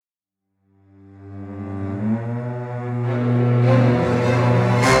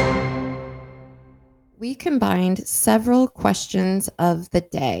combined several questions of the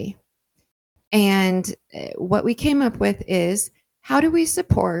day. And what we came up with is, how do we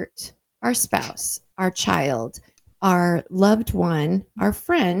support our spouse, our child, our loved one, our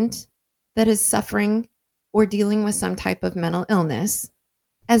friend that is suffering or dealing with some type of mental illness,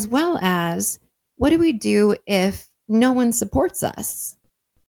 as well as what do we do if no one supports us?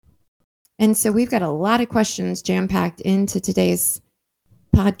 And so we've got a lot of questions jam-packed into today's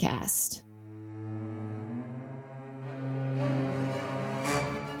podcast.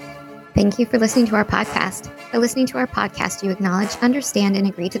 Thank you for listening to our podcast. By listening to our podcast, you acknowledge, understand, and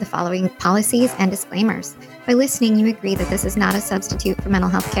agree to the following policies and disclaimers. By listening, you agree that this is not a substitute for mental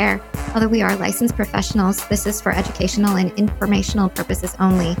health care. Although we are licensed professionals, this is for educational and informational purposes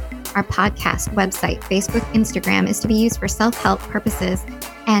only. Our podcast, website, Facebook, Instagram is to be used for self-help purposes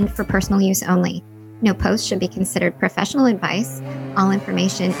and for personal use only. No post should be considered professional advice. All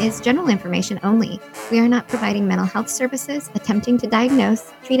information is general information only. We are not providing mental health services, attempting to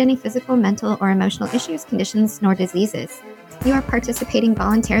diagnose, treat any physical, mental, or emotional issues, conditions, nor diseases. You are participating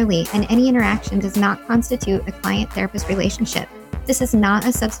voluntarily, and any interaction does not constitute a client-therapist relationship. This is not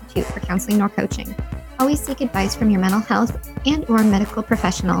a substitute for counseling nor coaching. Always seek advice from your mental health and/or medical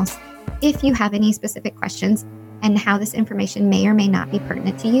professionals if you have any specific questions and how this information may or may not be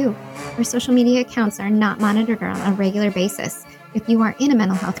pertinent to you. Our social media accounts are not monitored on a regular basis. If you are in a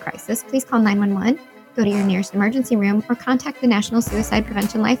mental health crisis, please call 911, go to your nearest emergency room, or contact the National Suicide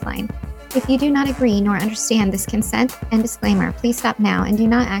Prevention Lifeline. If you do not agree nor understand this consent and disclaimer, please stop now and do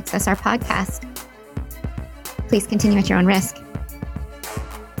not access our podcast. Please continue at your own risk.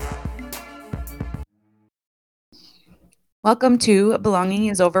 Welcome to Belonging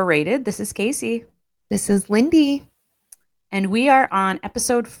is Overrated. This is Casey. This is Lindy. And we are on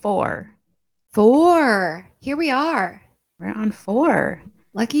episode 4. 4. Here we are. We're on 4.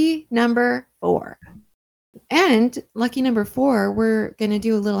 Lucky number 4. And lucky number 4, we're going to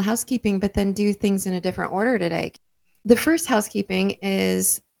do a little housekeeping, but then do things in a different order today. The first housekeeping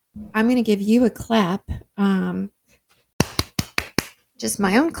is I'm going to give you a clap. Just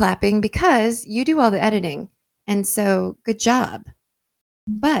my own clapping because you do all the editing. And so good job.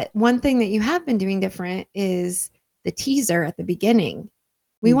 But one thing that you have been doing different is the teaser at the beginning.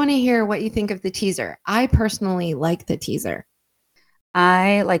 We want to hear what you think of the teaser. I personally like the teaser.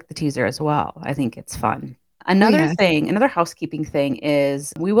 I like the teaser as well. I think it's fun. Another housekeeping thing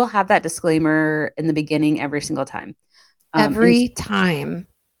is we will have that disclaimer in the beginning every single time. Every time.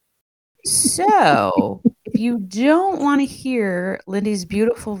 So if you don't want to hear Lindy's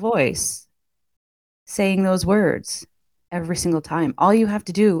beautiful voice saying those words every single time, all you have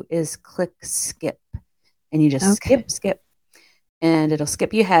to do is click skip, and you just skip, and it'll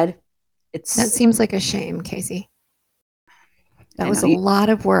skip you ahead. That seems like a shame, Casey. That was a lot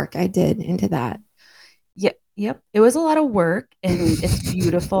of work I did into that. Yep. It was a lot of work, and it's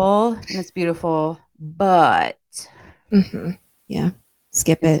beautiful, but yeah,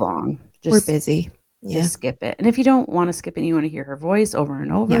 skip it. Long. We're busy. Just skip it. And if you don't want to skip it and you want to hear her voice over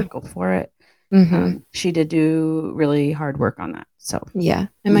and over, go for it. She did do really hard work on that. So yeah.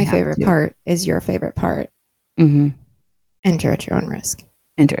 And my favorite part is your favorite part. Enter at your own risk.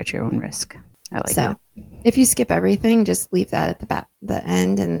 Enter at your own risk. I like that. So if you skip everything, just leave that at the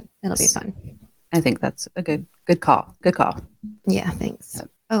end, and it'll be fun. I think that's a good call. Good call. Yeah, thanks.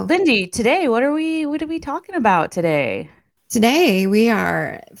 Oh, Lindy, today, what are we talking about today? Today we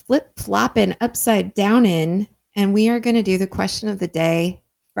are flip-flopping upside down and we are going to do the question of the day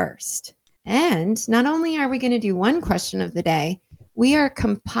first. And not only are we going to do one question of the day, we are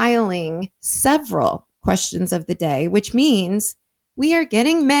compiling several questions of the day, which means we are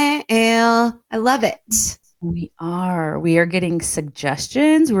getting mail. I love it. We are getting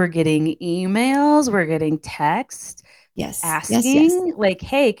suggestions. We're getting emails. We're getting texts. Yes. Asking like,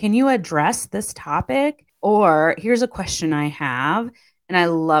 hey, can you address this topic? Or here's a question I have. And I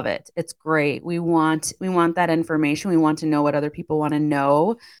love it. It's great. We want that information. We want to know what other people want to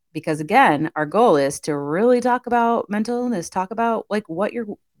know, because again, our goal is to really talk about mental illness, talk about like what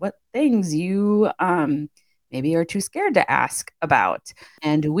things you maybe are too scared to ask about.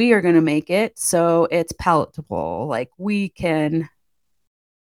 And we are going to make it so it's palatable. Like we can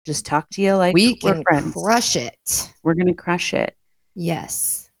just talk to you like we're friends. Crush it. We're going to crush it.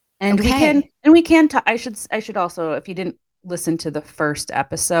 Yes. And we can talk. I should also, if you didn't listen to the first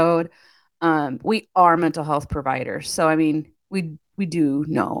episode, we are mental health providers. So, I mean, we do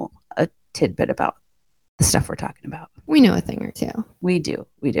know a tidbit about the stuff we're talking about. We know a thing or two. We do.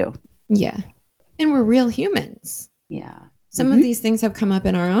 Yeah. And we're real humans. Yeah. Some of these things have come up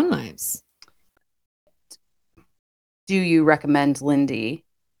in our own lives. Do you recommend Lindy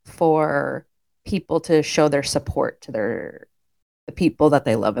for people to show their support to the people that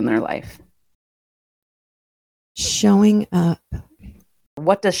they love in their life? Showing up.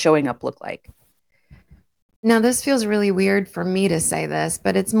 What does showing up look like? Now, this feels really weird for me to say this,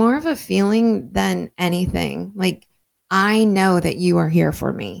 but it's more of a feeling than anything. Like, I know that you are here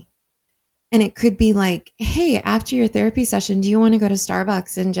for me. And it could be like, hey, after your therapy session, do you want to go to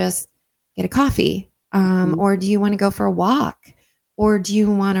Starbucks and just get a coffee? Or do you want to go for a walk? Or do you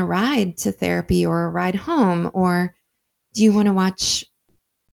want to ride to therapy or a ride home? Or do you want to watch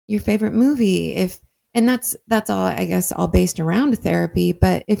your favorite movie? And that's all, I guess, all based around therapy.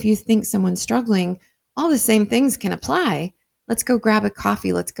 But if you think someone's struggling, all the same things can apply. Let's go grab a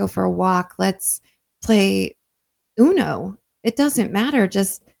coffee. Let's go for a walk. Let's play Uno. It doesn't matter.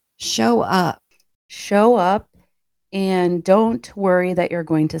 Just show up. Show up and don't worry that you're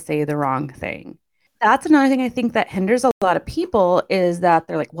going to say the wrong thing. That's another thing I think that hinders a lot of people is that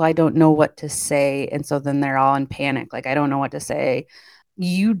they're like, well, I don't know what to say. And so then they're all in panic. Like, I don't know what to say.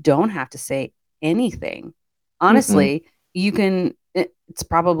 You don't have to say anything. Honestly, you can, it's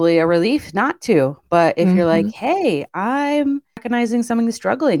probably a relief not to. But if you're like, hey, I'm recognizing something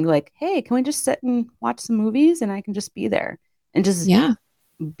struggling, like, hey, can we just sit and watch some movies and I can just be there? And just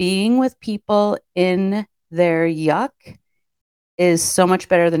being with people in their yuck is so much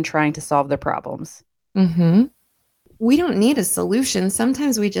better than trying to solve their problems. We don't need a solution.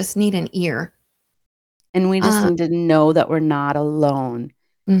 Sometimes we just need an ear. And we just need to know that we're not alone,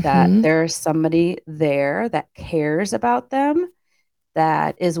 that there's somebody there that cares about them,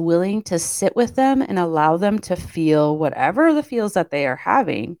 that is willing to sit with them and allow them to feel whatever the feels that they are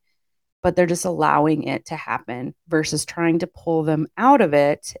having, but they're just allowing it to happen versus trying to pull them out of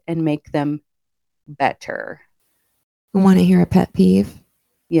it and make them better. Want to hear a pet peeve?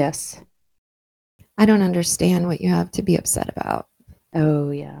 Yes. I don't understand what you have to be upset about.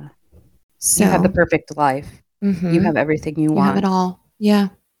 Oh, yeah. So you have the perfect life. You have everything you want. You have it all. Yeah.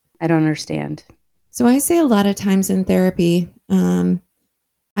 I don't understand. So I say a lot of times in therapy,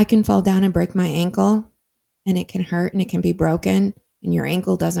 I can fall down and break my ankle and it can hurt and it can be broken and your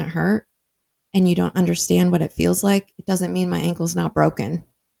ankle doesn't hurt and you don't understand what it feels like. It doesn't mean my ankle's not broken.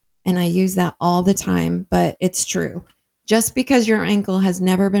 And I use that all the time, but it's true. Just because your ankle has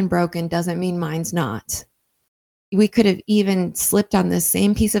never been broken doesn't mean mine's not. We could have even slipped on this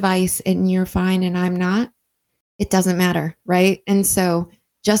same piece of ice and you're fine and I'm not. It doesn't matter, right? And so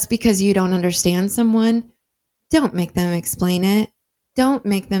just because you don't understand someone, don't make them explain it. Don't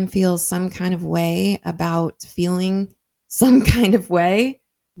make them feel some kind of way about feeling some kind of way.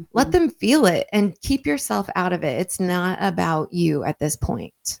 Let them feel it and keep yourself out of it. It's not about you at this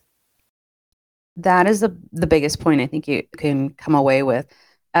point. That is the biggest point I think you can come away with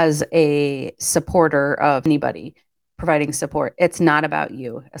as a supporter of anybody providing support. It's not about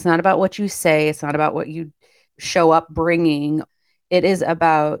you. It's not about what you say. It's not about what you show up bringing. It is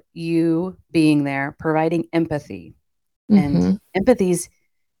about you being there, providing empathy. And empathy is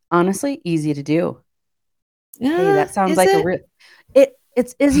honestly easy to do. Hey, that sounds like a real.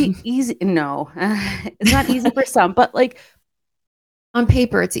 It's easy. No, it's not easy for some, but like on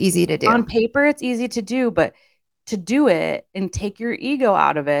paper, it's easy to do. On paper, it's easy to do, but to do it and take your ego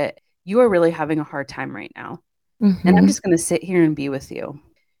out of it, you are really having a hard time right now. And I'm just going to sit here and be with you.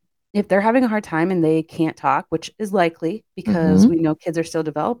 If they're having a hard time and they can't talk, which is likely because we know kids are still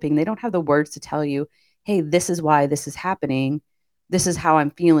developing, they don't have the words to tell you, hey, this is why this is happening. This is how I'm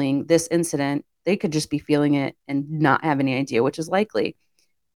feeling, this incident. They could just be feeling it and not have any idea, which is likely.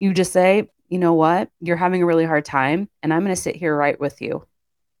 You just say, you know what? You're having a really hard time and I'm going to sit here right with you.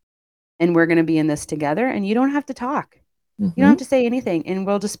 And we're going to be in this together and you don't have to talk. You don't have to say anything and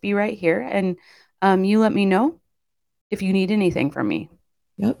we'll just be right here. And you let me know if you need anything from me.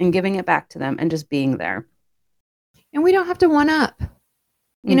 And giving it back to them and just being there. And we don't have to one up.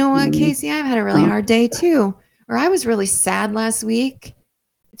 You know what, Casey? I've had a really hard day too. Or I was really sad last week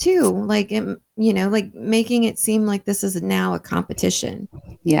too. Like, like making it seem like this is now a competition.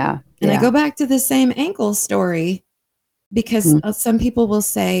 Yeah. And I go back to the same ankle story because some people will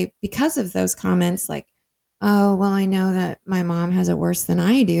say, because of those comments, like, oh, well, I know that my mom has it worse than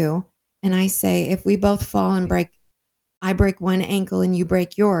I do. And I say, if we both fall and I break one ankle and you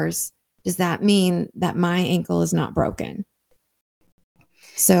break yours, does that mean that my ankle is not broken?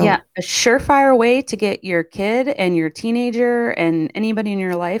 So yeah, a surefire way to get your kid and your teenager and anybody in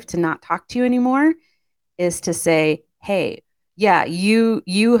your life to not talk to you anymore is to say, hey, yeah, you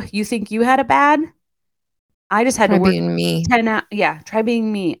think you had it bad? I just had to work being me. 10 hours. Yeah, try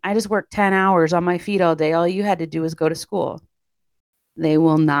being me. I just worked 10 hours on my feet all day. All you had to do was go to school. They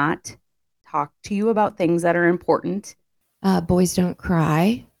will not talk to you about things that are important. Boys don't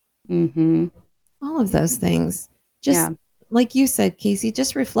cry. all of those things. Just like you said, Casey,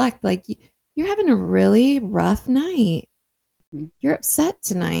 just reflect like you're having a really rough night. You're upset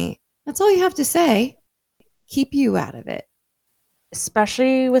tonight. That's all you have to say. Keep you out of it.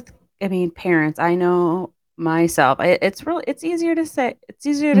 Especially with, parents. I know myself. It's easier to say. It's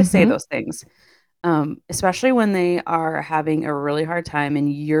easier to say those things, especially when they are having a really hard time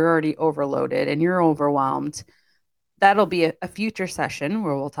and you're already overloaded and you're overwhelmed. That'll be a future session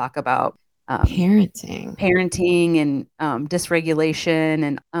where we'll talk about parenting and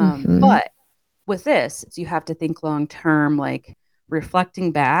dysregulation. But with this, you have to think long term, like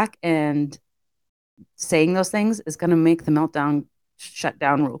reflecting back and saying those things is going to make the meltdown shut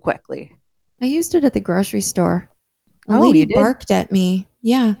down real quickly. I used it at the grocery store. A lady barked at me.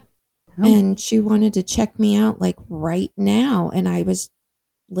 Yeah. Oh. And she wanted to check me out like right now. And I was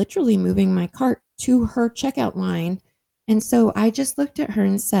literally moving my cart to her checkout line. And so I just looked at her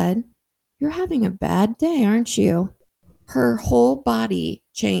and said, "You're having a bad day, aren't you?" Her whole body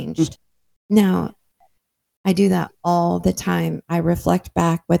changed. Now, I do that all the time. I reflect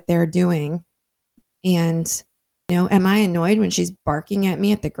back what they're doing. And, am I annoyed when she's barking at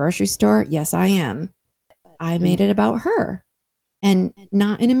me at the grocery store? Yes, I am. I made it about her and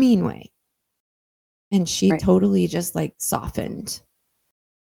not in a mean way. And she totally just like softened.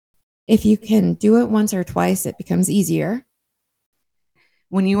 If you can do it once or twice, it becomes easier.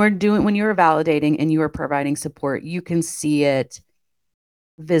 When you are validating and you are providing support, you can see it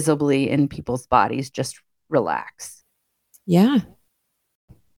visibly in people's bodies just relax. Yeah.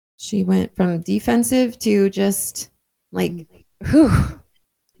 She went from defensive to just like, whew.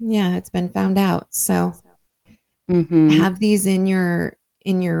 Yeah, it's been found out. So have these in your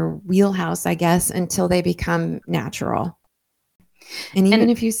wheelhouse, I guess, until they become natural. And even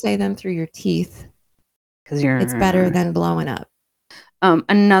if you say them through your teeth, it's better than blowing up.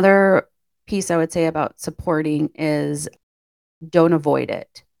 Another piece I would say about supporting is don't avoid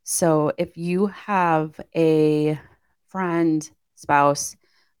it. So if you have a friend, spouse,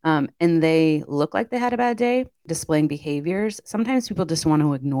 and they look like they had a bad day, displaying behaviors, sometimes people just want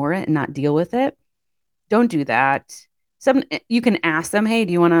to ignore it and not deal with it. Don't do that. You can ask them, "Hey,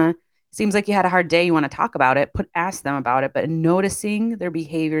 do you want to, seems like you had a hard day. You want to talk about it?" Ask them about it. But noticing their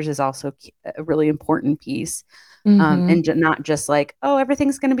behaviors is also a really important piece. And not just like, "Oh,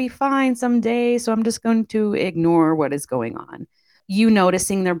 everything's going to be fine someday, so I'm just going to ignore what is going on." You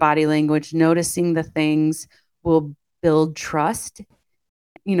noticing their body language, noticing the things will build trust.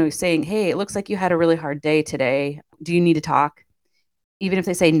 Saying, "Hey, it looks like you had a really hard day today. Do you need to talk?" Even if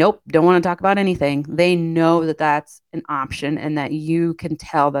they say, "Nope, don't want to talk about anything," they know that that's an option and that you can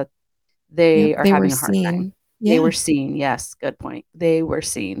tell that they are having a hard time. Yeah. They were seen. Yes, good point. They were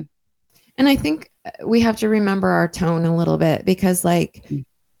seen. And I think we have to remember our tone a little bit because, like,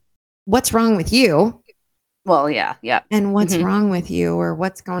 what's wrong with you? Well, yeah. And what's wrong with you or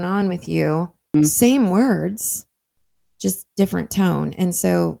what's going on with you? Same words, just different tone. And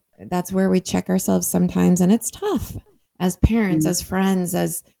so that's where we check ourselves sometimes. And it's tough as parents, as friends,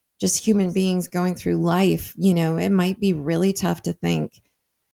 as just human beings going through life. It might be really tough to think,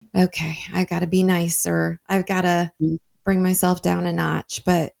 okay, I got to be nice or I've got to bring myself down a notch.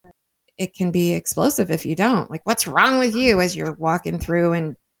 But it can be explosive if you don't. Like, what's wrong with you as you're walking through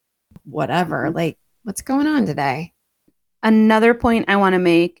and whatever, like, what's going on today? Another point I want to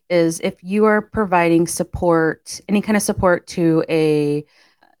make is if you are providing support, any kind of support to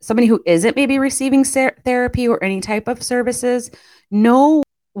somebody who isn't maybe receiving therapy or any type of services, know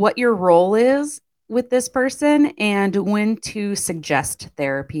what your role is with this person and when to suggest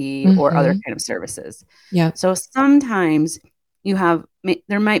therapy or other kind of services. Yeah. So sometimes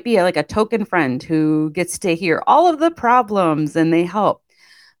there might be a token friend who gets to hear all of the problems and they help.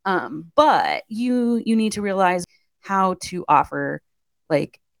 But you need to realize how to offer,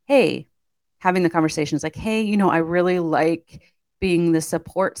 like, hey, having the conversations like, "Hey, I really like being the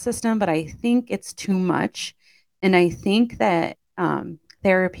support system, but I think it's too much. And I think that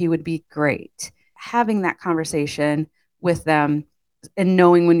therapy would be great." Having that conversation with them and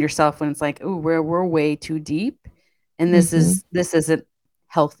knowing when it's like, "Oh, we're way too deep. And this isn't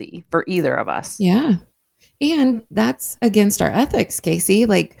healthy for either of us." Yeah. And that's against our ethics, Casey.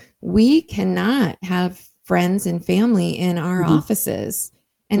 Like, we cannot have friends and family in our offices.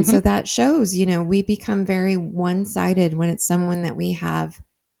 And so that shows, we become very one-sided when it's someone that we have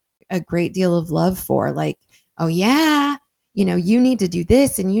a great deal of love for. Like, "Oh yeah, you need to do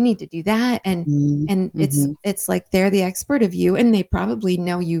this and you need to do that." And it's like they're the expert of you and they probably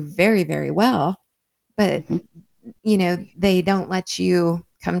know you very, very well. But, they don't let you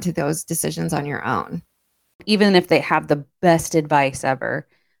come to those decisions on your own. Even if they have the best advice ever,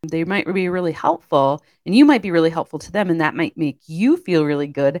 They might be really helpful, and you might be really helpful to them, and that might make you feel really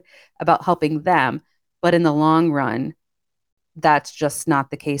good about helping them. But in the long run, that's just not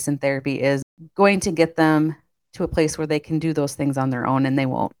the case. In therapy is going to get them to a place where they can do those things on their own and they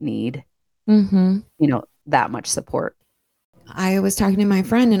won't need, that much support. I was talking to my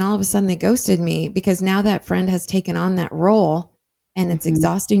friend and all of a sudden they ghosted me because now that friend has taken on that role and it's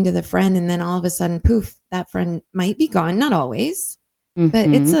exhausting to the friend. And then all of a sudden, poof, that friend might be gone. Not always, but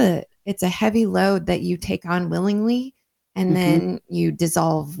it's a heavy load that you take on willingly and then you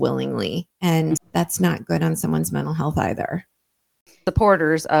dissolve willingly. And that's not good on someone's mental health either.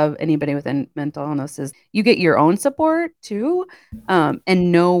 Supporters of anybody with mental illness is you get your own support too,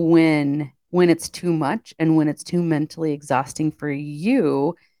 and know when it's too much and when it's too mentally exhausting for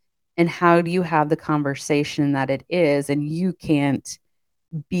you, and how do you have the conversation that it is and you can't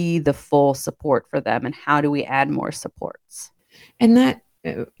be the full support for them, and how do we add more supports? And that,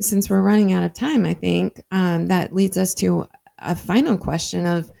 since we're running out of time, I think that leads us to a final question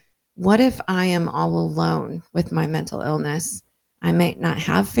of what if I am all alone with my mental illness? I might not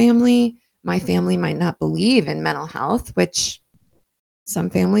have family. My family might not believe in mental health, which some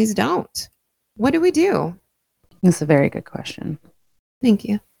families don't. What do we do? That's a very good question. Thank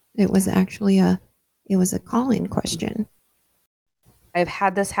you. It was actually a call-in question. I've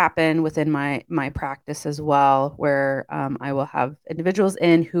had this happen within my practice as well, where I will have individuals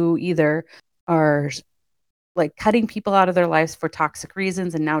in who either are like cutting people out of their lives for toxic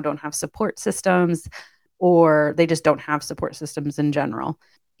reasons and now don't have support systems, or they just don't have support systems in general.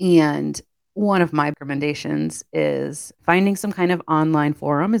 And one of my recommendations is finding some kind of online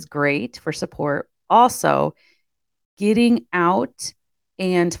forum is great for support. Also, getting out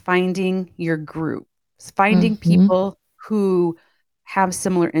and finding your group, finding people who have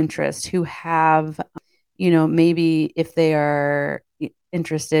similar interests, who have, maybe if they are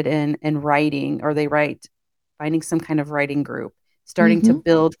interested in writing or they write, finding some kind of writing group, starting to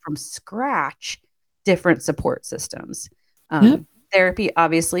build from scratch different support systems. Therapy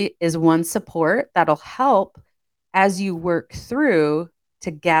obviously is one support that'll help as you work through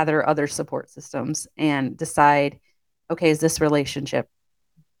to gather other support systems and decide, okay, is this relationship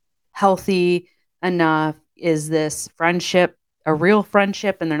healthy enough? Is this friendship a real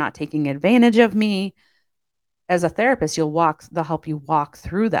friendship and they're not taking advantage of me? As a therapist, they'll help you walk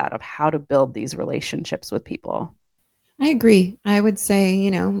through that of how to build these relationships with people. I agree. I would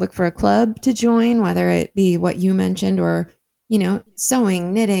say, look for a club to join, whether it be what you mentioned or,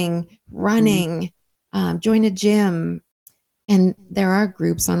 sewing, knitting, running, join a gym. And there are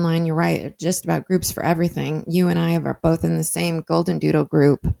groups online. You're right. Just about groups for everything. You and I are both in the same Golden Doodle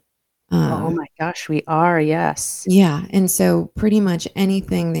group. Oh my gosh, we are. Yes. Yeah. And so pretty much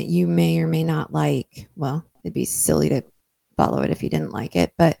anything that you may or may not like, well, it'd be silly to follow it if you didn't like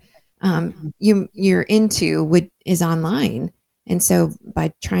it, but you're into is online. And so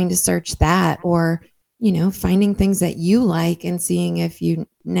by trying to search that or, finding things that you like and seeing if you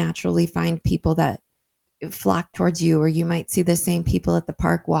naturally find people that flock towards you, or you might see the same people at the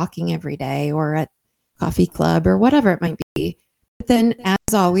park walking every day or at coffee club or whatever it might be. But then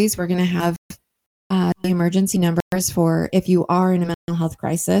as always, we're going to have the emergency numbers for if you are in a mental health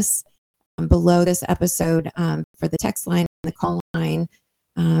crisis below this episode for the text line and the call line.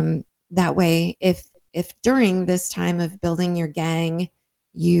 That way, if during this time of building your gang,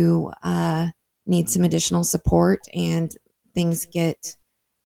 you need some additional support and things get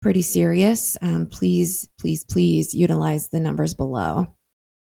pretty serious, please utilize the numbers below.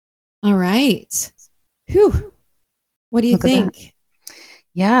 All right. Whew. What do you think?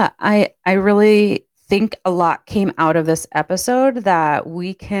 Yeah, I really think a lot came out of this episode that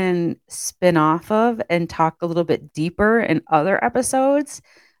we can spin off of and talk a little bit deeper in other episodes.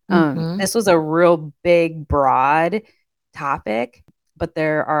 This was a real big, broad topic, but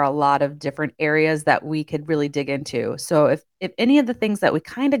there are a lot of different areas that we could really dig into. So if any of the things that we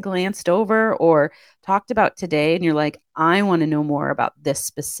kind of glanced over or talked about today, and you're like, I want to know more about this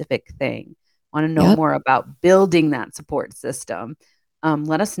specific thing, want to know more about building that support system,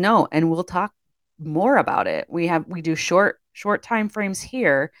 let us know and we'll talk more about it. We do short time frames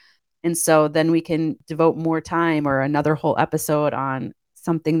here. And so then we can devote more time or another whole episode on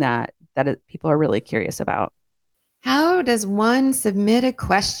something that people are really curious about. How does one submit a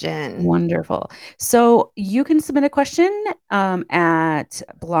question? Wonderful. So you can submit a question at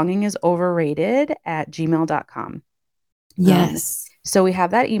belongingisoverrated@gmail.com. Yes. So we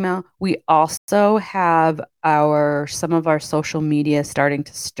have that email. We also have some of our social media starting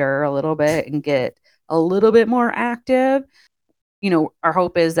to stir a little bit and get a little bit more active. Our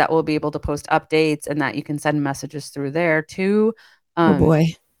hope is that we'll be able to post updates and that you can send messages through there too. Oh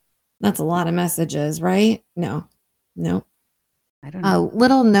boy. That's a lot of messages, right? No. I don't know.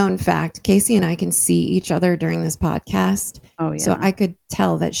 Little known fact, Casey and I can see each other during this podcast. Oh, yeah. So I could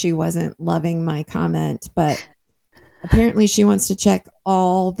tell that she wasn't loving my comment, but apparently she wants to check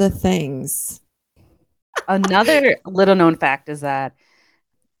all the things. Another little known fact is that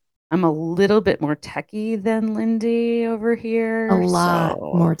I'm a little bit more techie than Lindy over here. A lot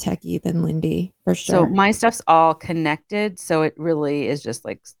more techie than Lindy, for So sure. my stuff's all connected. So it really is just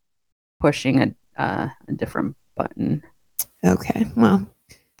like pushing a different button. Okay. Well,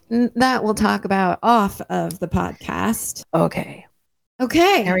 that we'll talk about off of the podcast. Okay.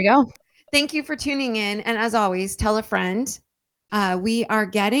 There we go. Thank you for tuning in. And as always, tell a friend. We are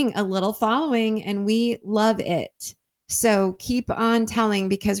getting a little following and we love it. So keep on telling,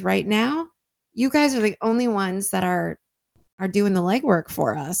 because right now you guys are the only ones that are doing the legwork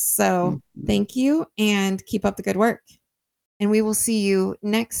for us. So thank you and keep up the good work. And we will see you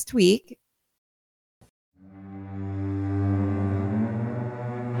next week